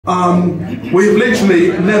We've literally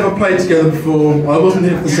never played together before. I wasn't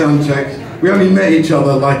here for the sound check. We only met each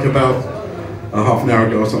other like about half an hour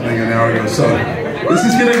ago or something, an hour ago. So this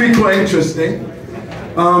is going to be quite interesting.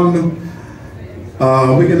 We're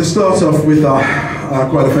going to start off with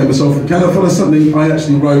quite a famous song from Kärcher. Fotos, something I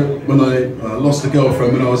actually wrote when I lost a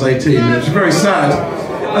girlfriend when I was 18, which is very sad.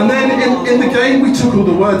 And then in the game we took all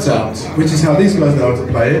the words out, which is how these guys know how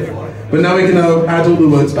to play it. But now we're going to add all the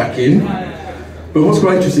words back in. But what's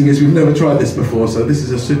quite interesting is we've never tried this before, so this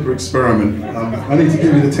is a super experiment. I need to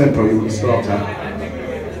give you the tempo you want to start at.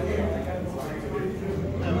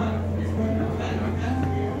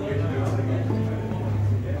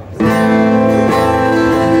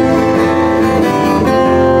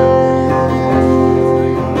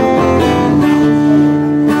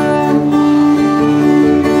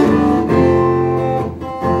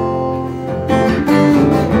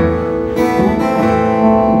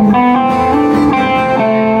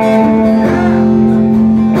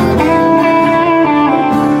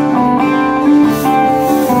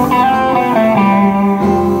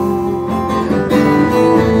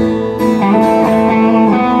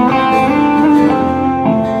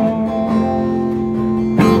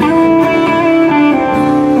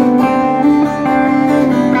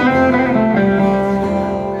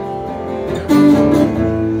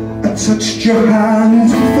 Touched your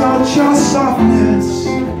hand and felt your softness.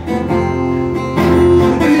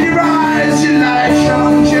 In your eyes, your light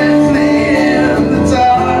shone gently in the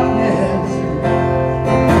darkness.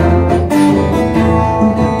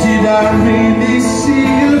 Did I really see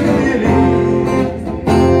you clearly?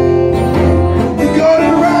 The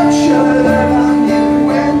golden rapture that I knew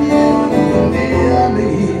when you were near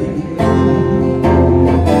me.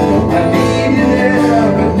 I need you there,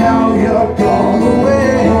 but now you're gone away.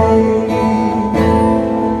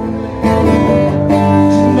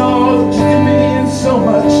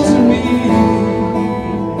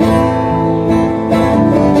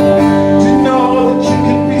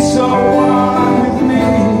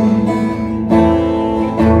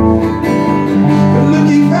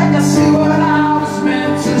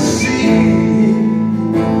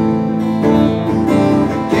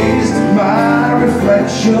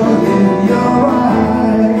 In your eyes.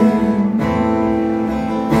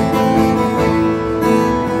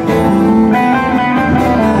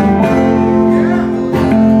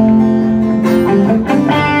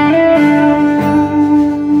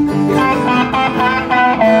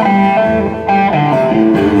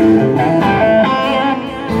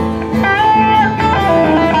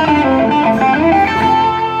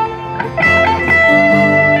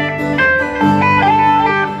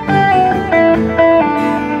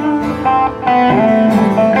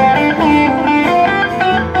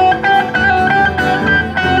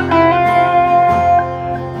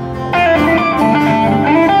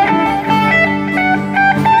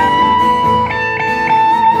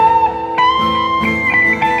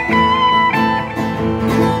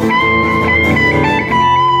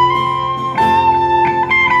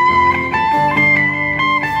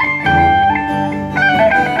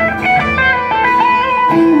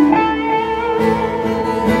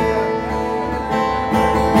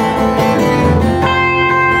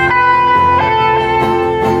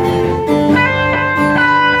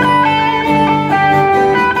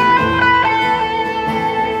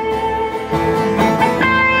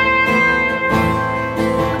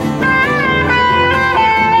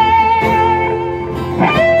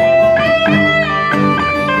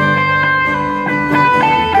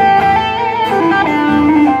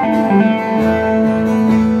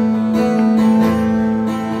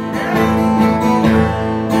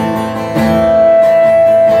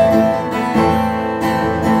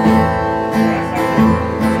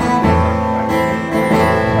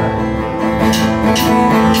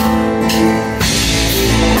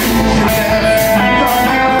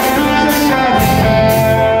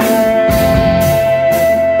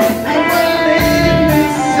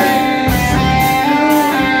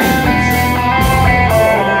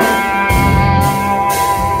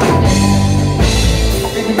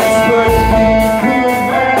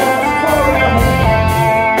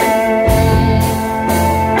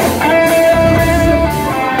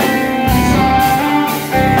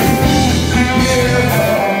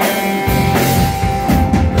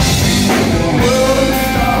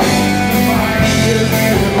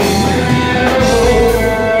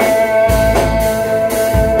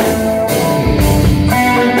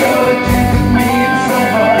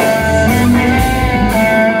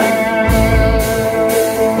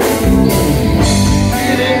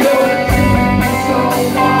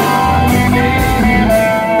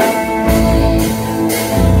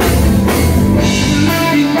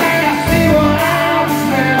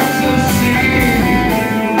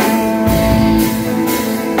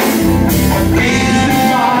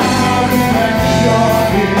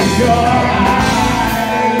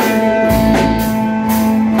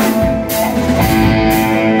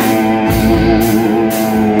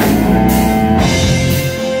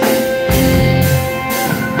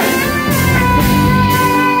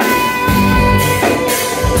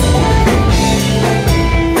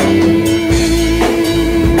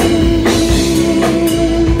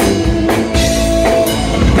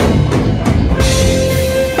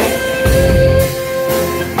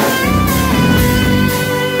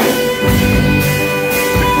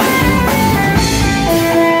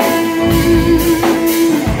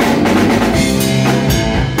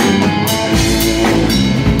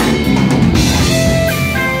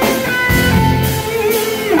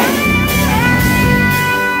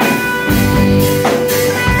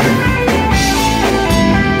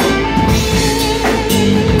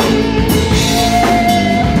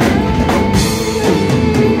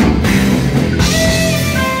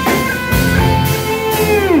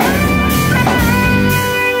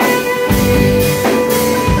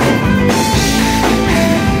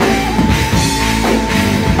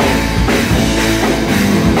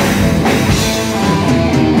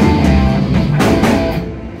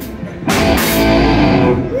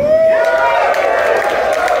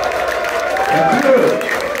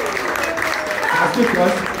 That's good,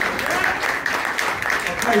 guys.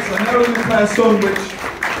 Okay, so now we're going to play a song which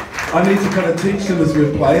I need to kind of teach them as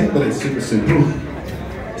we're playing, but it's super simple.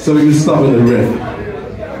 So we're going to start with a riff.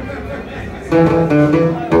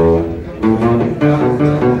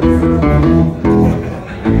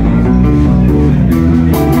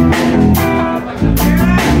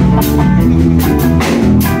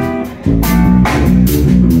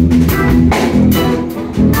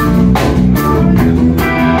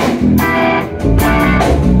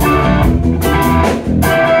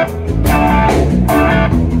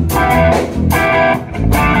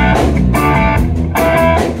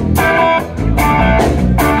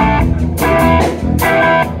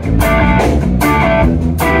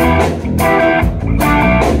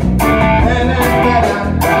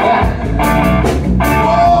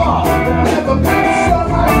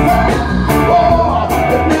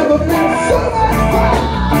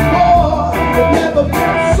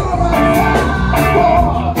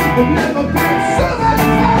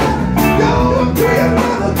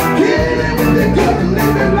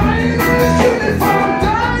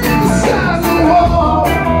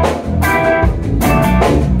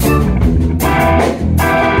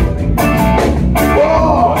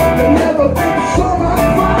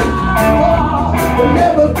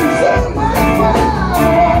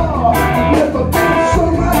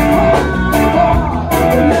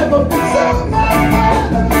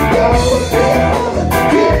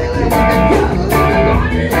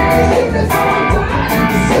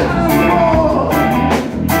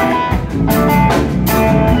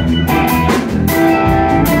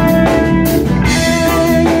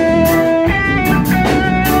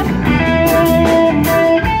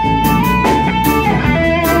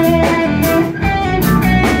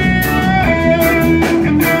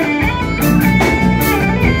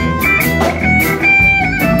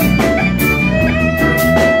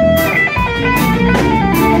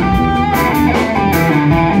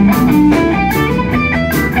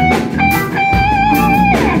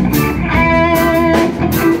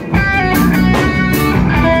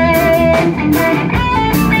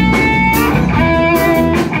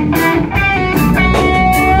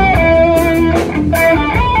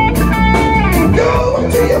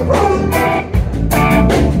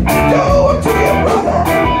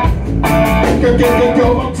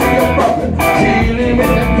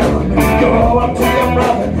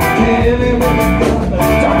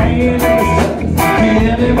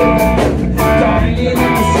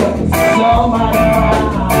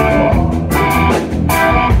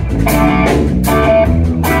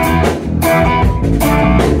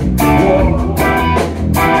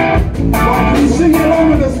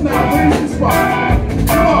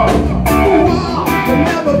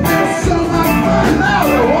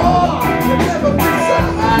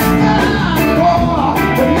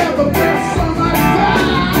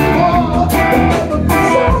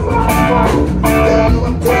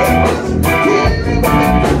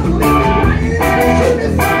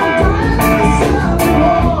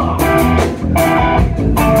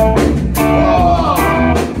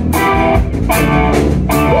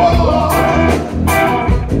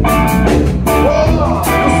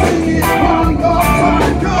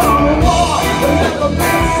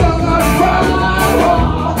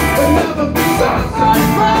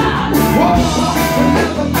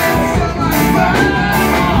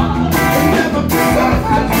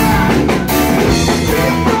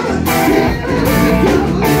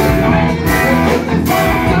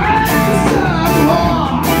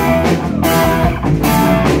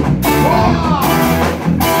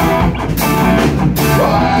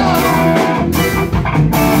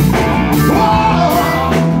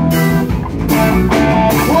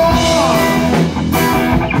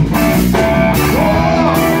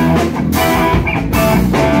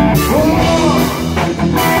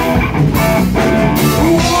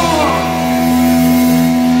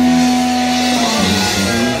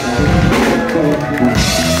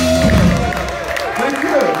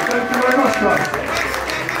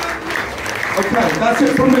 Okay, that's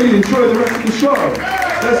it from me. Enjoy the rest of the show.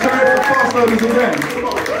 Let's go for FastLoaders again.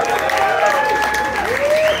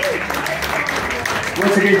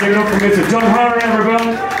 Once again, give it up for Mr. Jon Hare, everyone.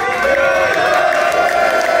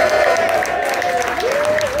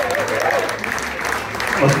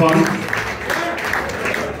 That was fun.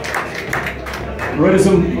 Ready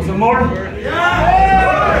some more?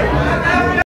 Yeah!